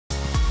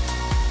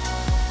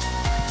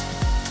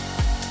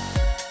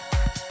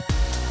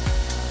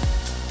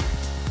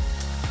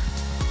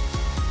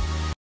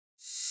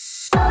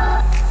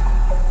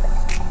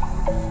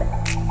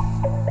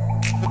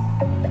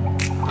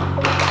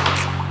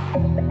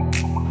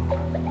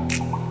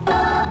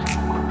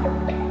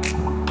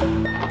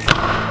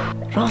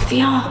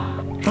Rocio.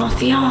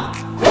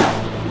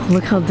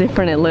 Look how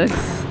different it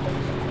looks.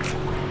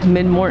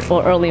 Mid-morning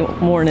or early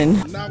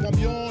morning. Now I'm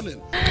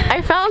yawning.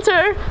 I found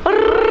her,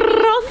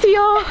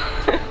 Rocio.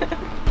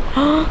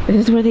 This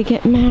is where they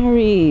get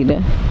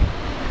married.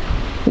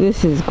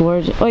 This is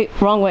gorgeous. Wait,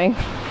 wrong way.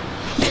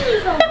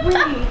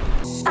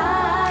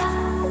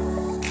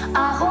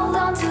 I hold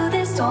on to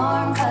this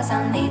storm cause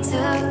I need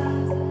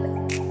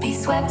to be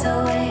swept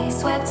away,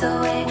 swept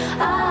away.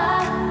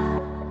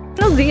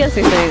 No días,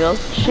 mis amigos.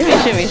 Shimmy,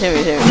 shimmy,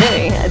 shimmy, shimmy,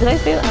 shimmy. Did I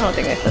say that? I don't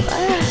think I said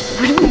that.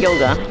 We're doing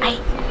yoga.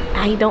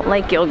 I don't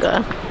like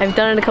yoga. I've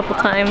done it a couple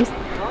times.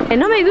 And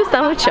no me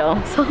gusta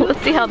mucho. So let's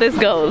see how this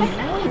goes.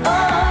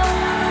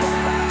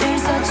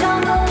 There's a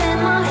jungle in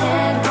my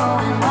head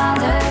growing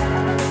wilder.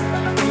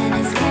 And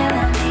it's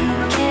killing me,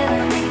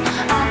 killing me.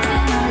 I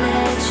cannot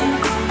let you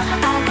go.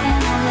 I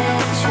cannot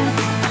let you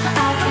go.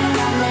 I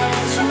cannot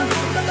let you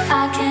go. I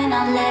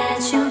cannot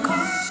let you go.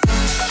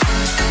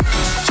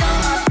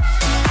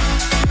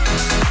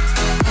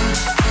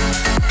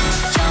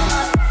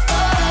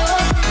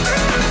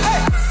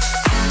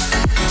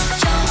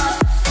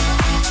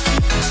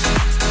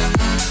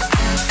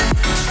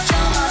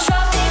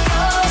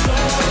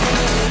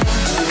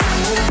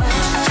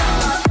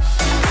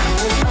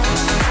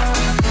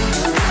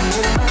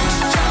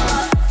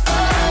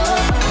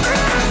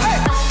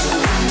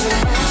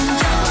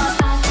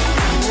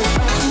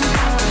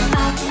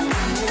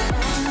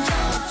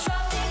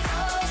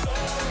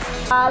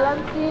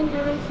 Balancing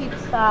during hip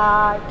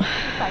side.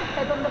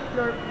 Head on the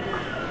floor,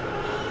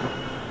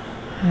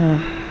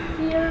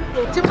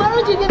 please. Tomorrow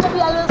you're gonna be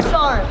a little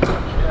short.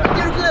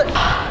 You're good.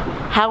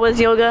 How was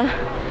yoga?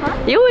 Huh?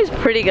 Yoga was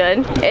pretty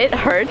good. It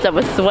hurts. I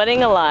was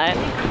sweating a lot.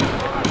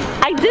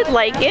 I did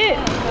like it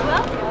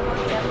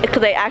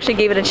because I actually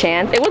gave it a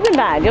chance. It wasn't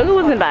bad. Yoga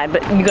wasn't bad,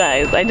 but you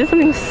guys, I did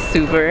something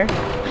super,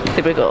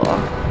 super cool.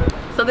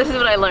 So this is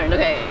what I learned.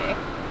 Okay.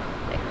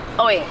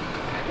 Oh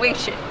wait,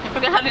 shit! I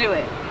forgot how to do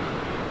it.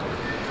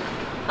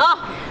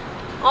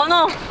 Oh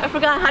no! I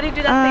forgot how to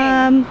do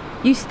that thing.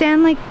 You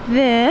stand like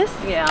this.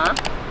 Yeah.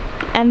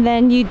 And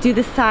then you do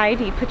the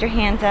side. You put your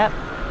hands up,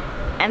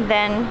 and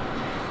then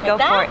go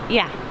for it.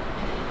 Yeah.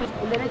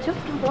 Derecho,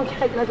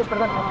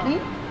 aquí,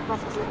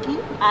 pasas aquí.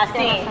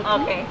 Así.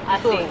 Okay.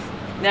 Así.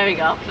 There we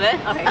go.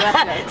 Okay,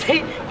 that's good.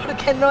 Sí,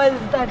 porque no es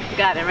tan.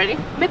 Got it. Ready?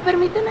 ¿Me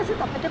permiten ese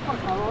tapete, por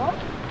favor?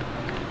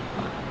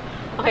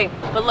 Okay,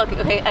 but look.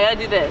 Okay, I gotta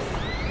do this.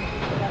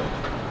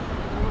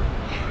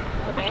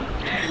 Okay.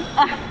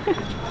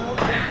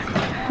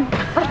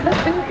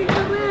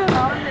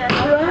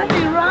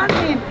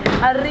 running.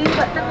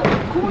 Arriba.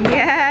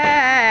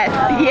 Yes.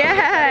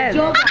 Yes.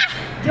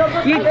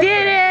 You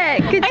did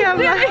it. Good job.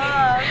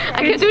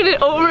 I kept doing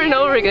it over and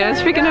over again.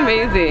 It's freaking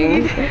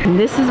amazing.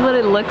 This is what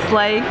it looks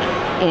like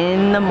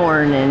in the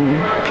morning.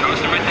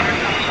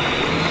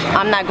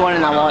 I'm not going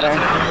in that water.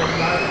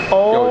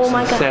 Oh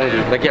my god.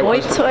 Like, yeah,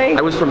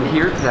 I was from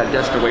here to that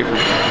desk away from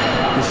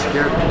here. He's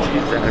scared.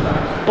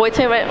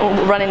 BOYTOY went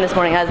running this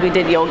morning as we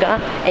did yoga,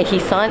 and he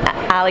saw an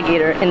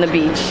alligator in the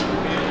beach.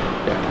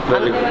 Yeah,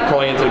 literally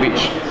crawling into the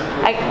beach.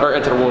 Or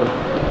into the water.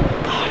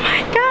 Oh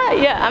my god,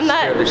 yeah, I'm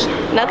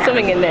not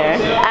swimming in there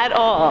at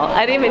all.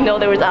 I didn't even know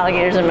there was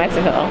alligators in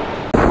Mexico.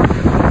 I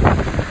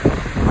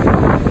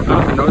don't know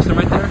if you noticed them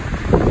right there,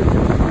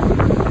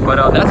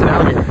 but that's an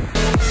alligator.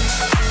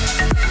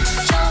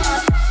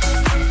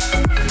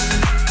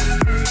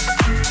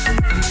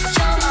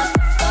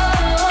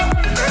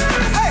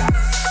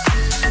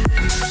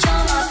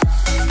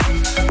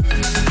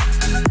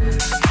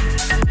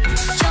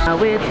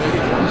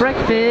 It's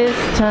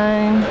breakfast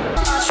time.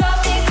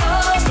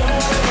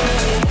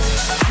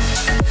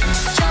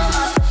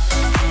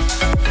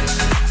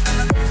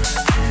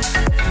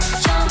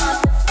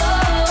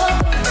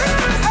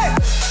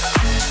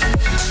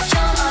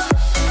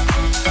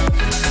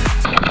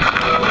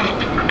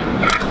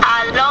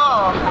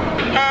 Hello.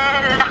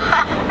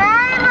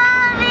 Hi,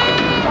 Mommy.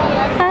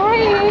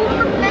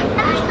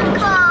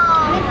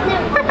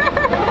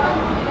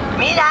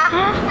 Mira.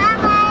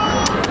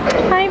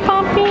 Hi,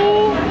 Poppy.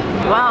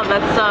 Wow,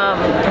 that's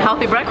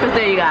healthy breakfast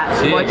there you got.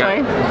 See, I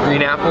got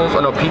green apples,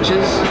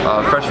 peaches,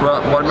 fresh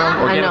watermelon,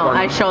 organic I know, watermelon.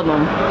 I showed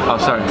them. Oh,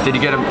 sorry. Did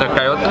you get the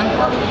coyote?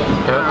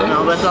 Coyote?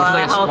 No, but it's a lot,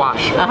 like of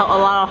squash. a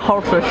lot of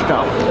healthy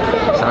stuff.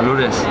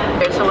 Saludes.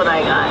 Here's what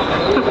I got.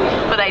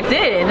 But I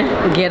did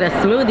get a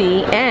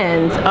smoothie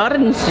and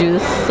orange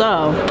juice,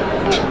 so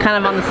kind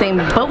of on the same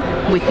boat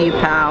with you,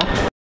 pal.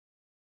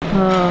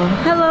 Oh,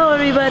 hello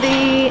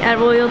everybody at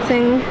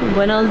Royalton.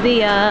 Buenos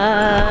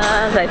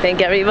dias. I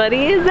think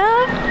everybody is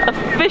up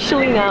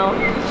officially now.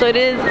 So it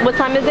is, what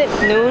time is it?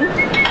 Noon?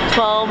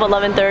 12,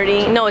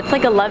 11:30. No, it's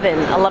like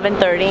 11:30. 11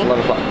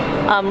 o'clock.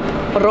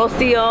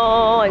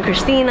 Rocio and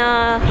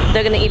Christina,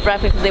 they're gonna eat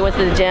breakfast because they went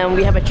to the gym.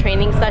 We have a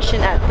training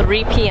session at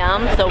 3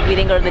 p.m. so we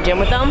didn't go to the gym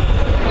with them.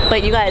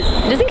 But you guys,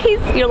 just in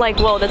case you're like,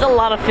 whoa, there's a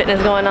lot of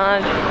fitness going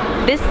on.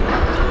 This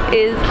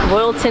is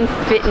Royalton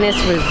Fitness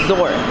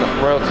Resort.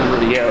 Royalton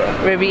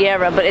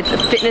Riviera. But it's a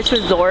fitness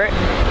resort.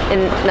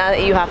 and not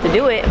that you have to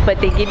do it, but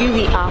they give you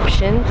the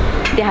option.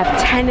 They have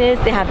tennis,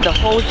 they have the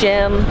whole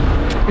gym,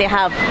 they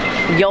have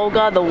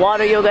yoga, the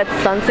water yoga,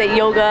 sunset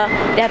yoga.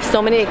 They have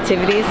so many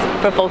activities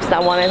for folks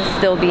that want to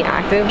still be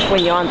active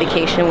when you're on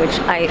vacation, which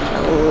I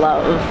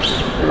love.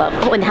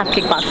 Oh, and have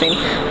kickboxing,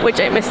 which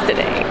I missed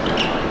today.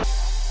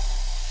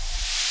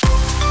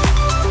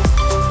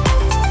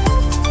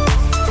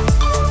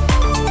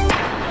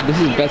 This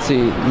is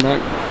Betsy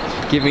not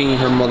giving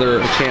her mother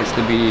a chance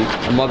to be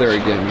a mother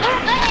again.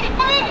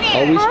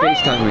 Always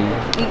FaceTiming.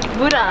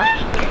 Buddha.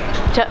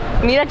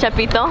 Mira,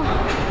 Chapito.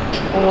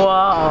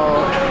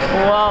 Whoa.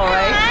 Whoa,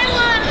 right? I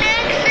want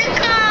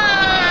Mexico!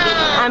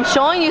 I'm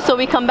showing you so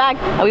we come back.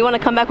 We want to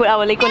come back with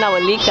Abuelico and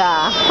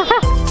Abuelica.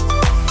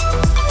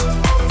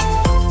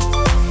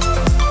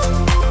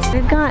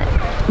 They've got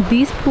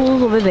these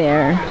pools over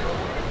there.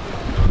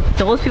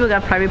 Those people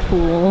got private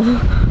pools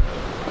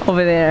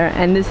over there,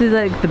 and this is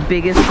like the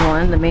biggest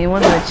one, the main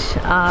one, which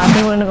I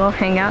think we're gonna go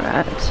hang out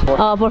at.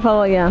 Oh, por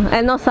favor, yeah.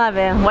 Él no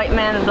sabe. White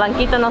man,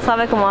 blanquito no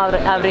sabe cómo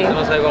abrir.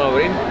 ¿No sabe cómo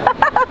abrir?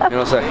 Yo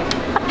no sé.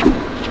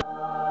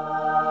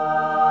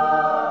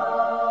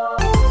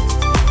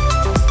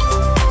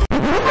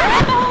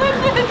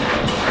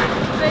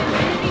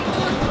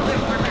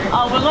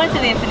 Oh, we're going to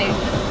the Infinity.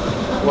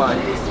 Why?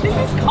 This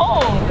is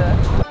cold.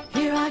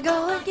 Here I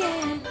go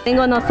again.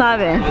 Gringo no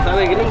sabe. ¿No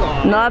sabe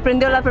gringo? No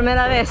aprendió la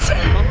primera vez.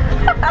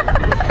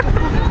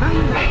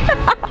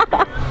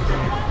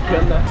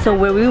 So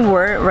where we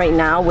were right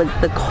now was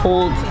the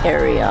cold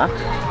area,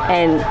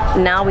 and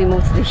now we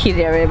moved to the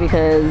heated area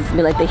because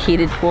we like the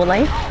heated pool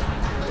life.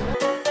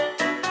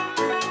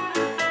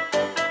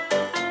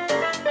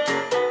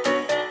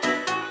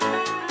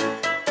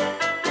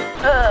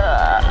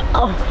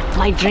 Oh,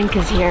 my drink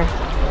is here.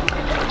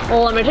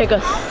 Oh, let me take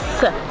a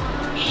sip,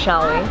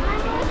 shall we?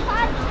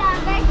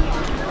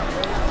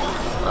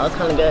 Oh, it's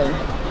kind of good.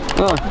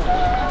 Oh,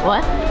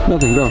 What?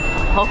 nothing, go.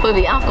 Hopefully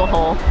the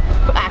alcohol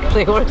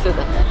actually works.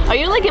 Are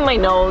you licking my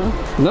nose?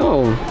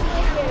 No,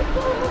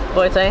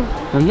 BOYTOY?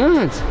 I'm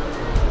not.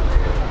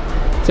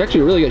 It's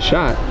actually a really good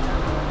shot.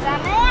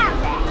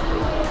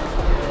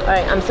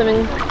 Alright, I'm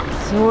swimming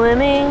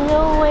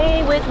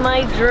away with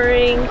my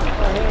drink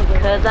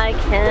because I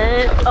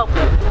can't. Oh,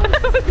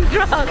 I was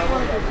drowned.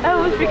 I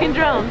was freaking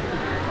drowned.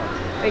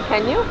 Wait,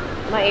 can you?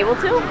 Am I able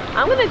to?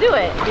 I'm gonna do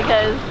it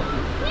because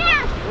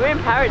we're in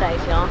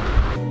paradise, y'all.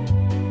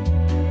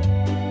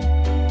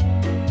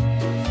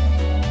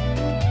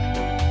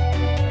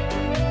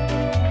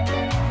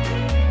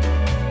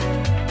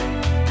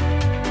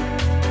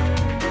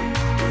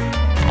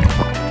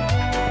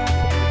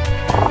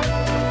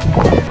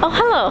 Oh,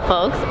 hello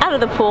folks, out of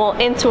the pool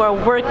into our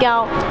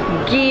workout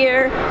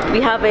gear. We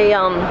have a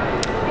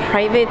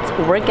private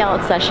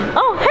workout session.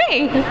 Oh,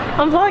 hey,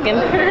 I'm vlogging.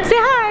 Say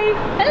hi.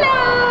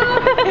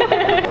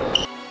 Hello.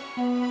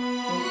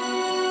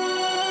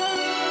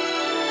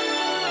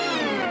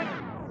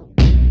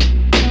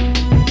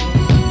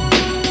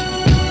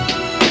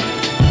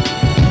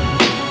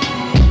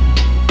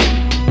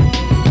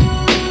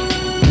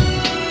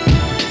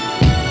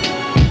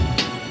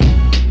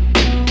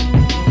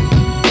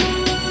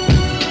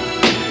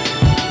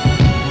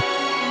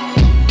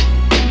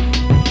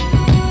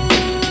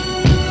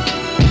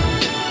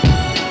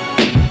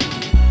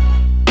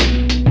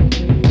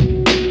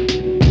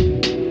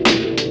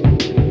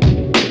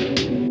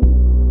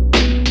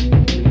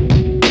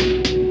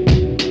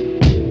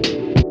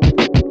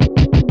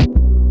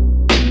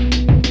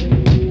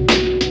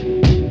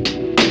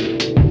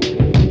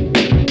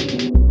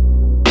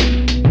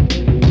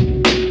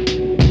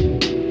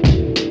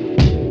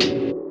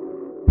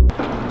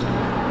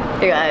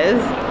 Hey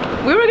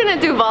guys, we were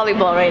gonna do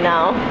volleyball right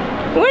now.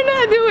 We're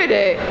not doing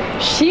it.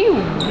 She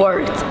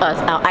worked us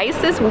out.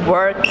 Isis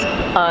worked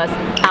us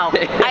out.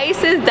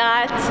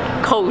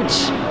 Isis.coach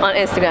on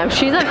Instagram.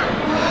 She's like,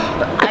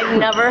 I've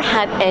never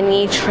had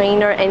any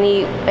trainer,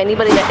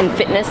 anybody that in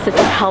fitness to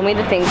tell me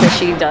the things that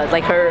she does,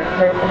 like her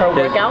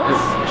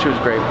workouts. She was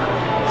great.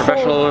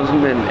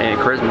 Professionalism and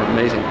charisma,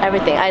 amazing.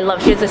 Everything. I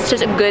love. She has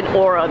such a good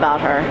aura about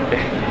her.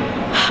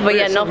 But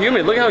yeah, It's no. so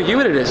humid. Look how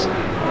humid it is.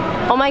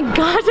 Oh my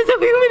gosh, that's how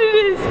humid it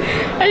is.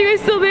 Are you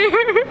guys still there?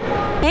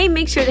 Hey,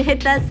 make sure to hit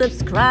that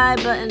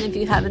subscribe button if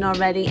you haven't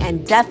already,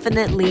 and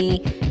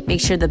definitely make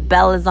sure the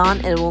bell is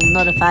on. It will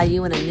notify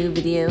you when a new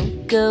video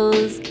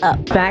goes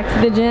up. Back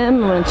to the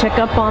gym. I'm gonna check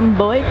up on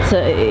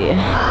BOYTOY.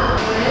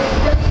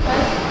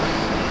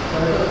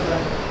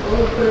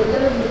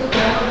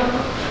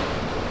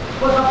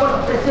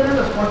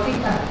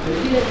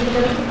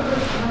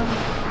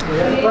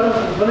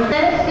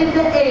 Head in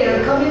the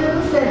air, come into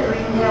the center,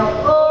 inhale.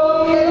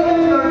 Oh, get on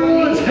the floor,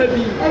 please.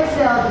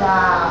 Exhale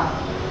down.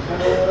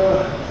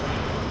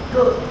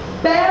 Good.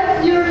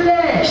 Bend your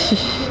legs.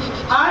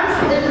 Arms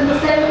in the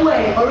same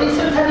way,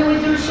 horizontally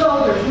with your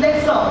shoulders.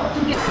 Legs up.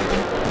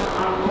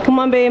 Come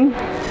on, babe.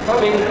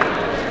 Coming.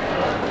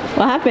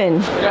 What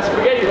happened? I got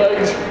spaghetti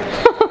legs.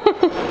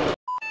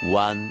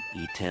 One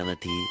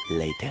eternity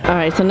later.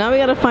 Alright, so now we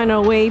gotta find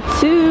our way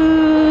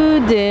to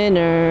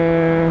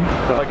dinner.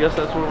 So I guess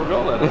that's where we're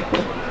going.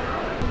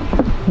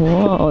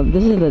 Whoa,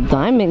 this is the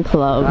Diamond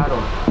Club.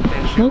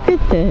 Look at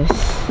this.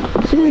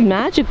 This is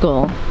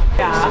magical.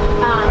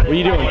 What are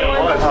you doing?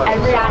 I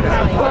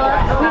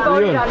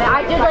voted on it.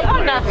 I did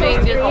like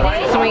Nothing,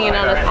 just swinging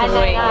on a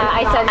swing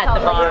I said at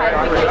the bar.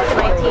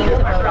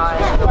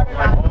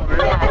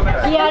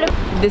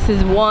 This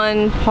is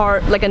one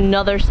part, like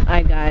another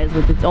side, guys,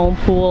 with its own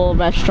pool,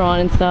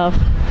 restaurant, and stuff.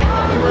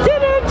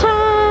 Dinner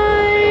time!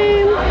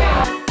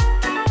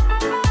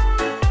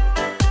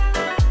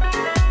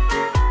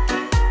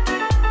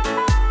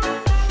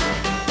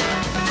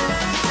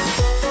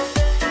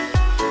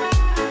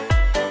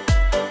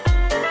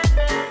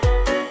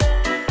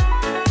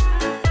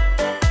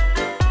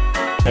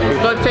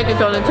 Go take it,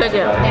 Tony, take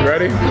it.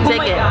 Ready?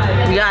 Take it.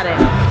 You got it.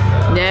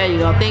 There you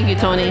go. Thank you,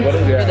 Tony.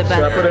 Yeah. You're the best.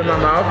 Should I put it in my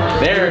mouth?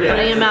 There it Put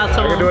it in your mouth, I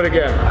Tony. can do it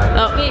again.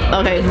 Oh,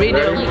 okay.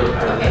 Redo.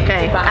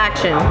 Okay,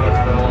 action.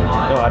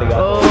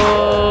 Oh.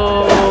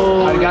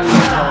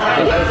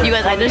 You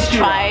guys, I just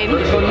tried.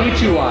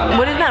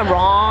 What is that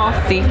raw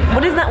seafood?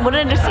 What is that? What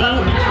did I just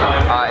eat?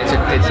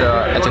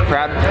 It's a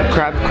crab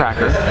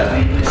cracker.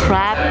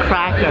 Crab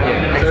cracker.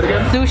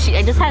 Sushi.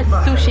 I just had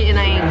sushi and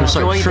I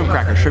enjoyed Shrimp it.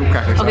 cracker. Sorry.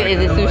 Okay, is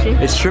it sushi?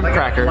 It's shrimp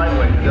cracker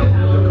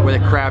with a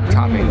crab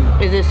topping.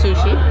 Is it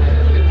sushi?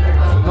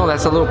 No,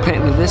 that's a little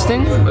pin. This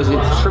thing is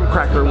a shrimp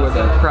cracker with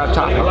a crab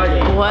topping.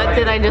 What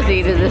did I just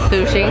eat? Is it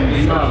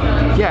sushi?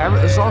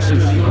 Yeah, it's all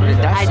sushi.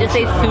 That's I just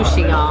ate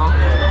sushi, y'all.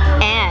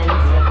 And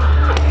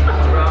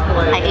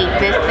I ate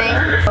this thing.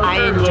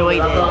 I enjoyed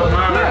it.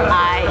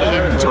 I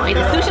enjoyed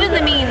it. Sushi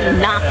doesn't mean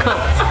not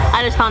cooked.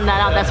 I just found that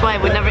out. That's why I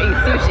would never eat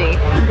sushi.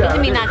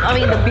 Doesn't mean not. I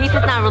mean, the beef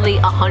is not really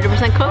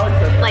 100%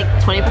 cooked, like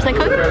 20%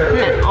 cooked.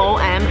 And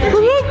OMG.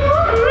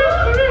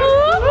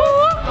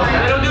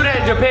 They don't do that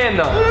in Japan,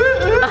 though.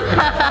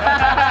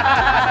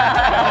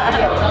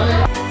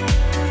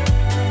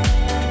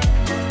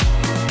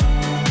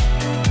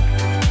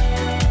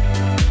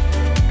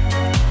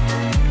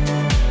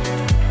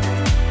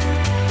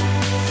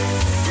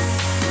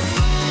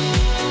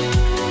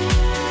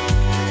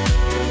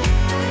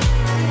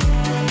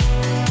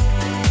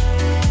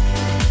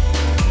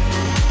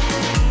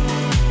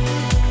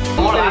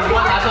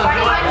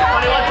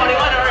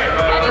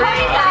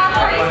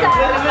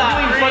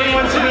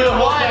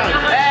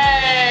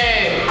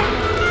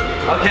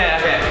 Okay.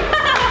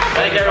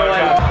 Thank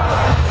everyone.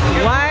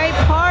 Why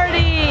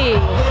party?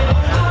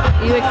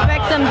 You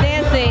expect some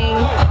dancing.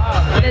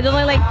 There's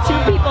only like 2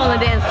 people on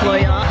the dance floor,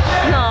 y'all.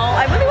 No,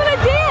 I really want to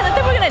dance. I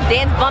think we're gonna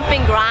dance, bump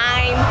and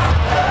grind.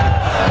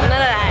 None of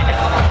that.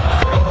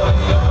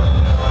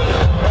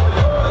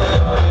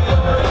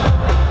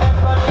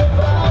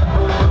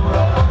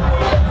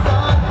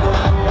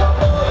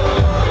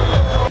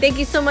 Thank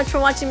you so much for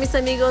watching, mis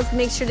amigos.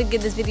 Make sure to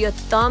give this video a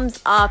thumbs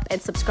up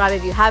and subscribe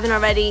if you haven't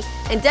already.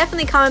 And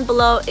definitely comment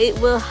below. It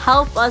will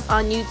help us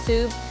on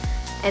YouTube.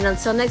 And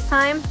until next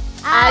time,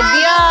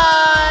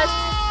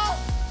 adios!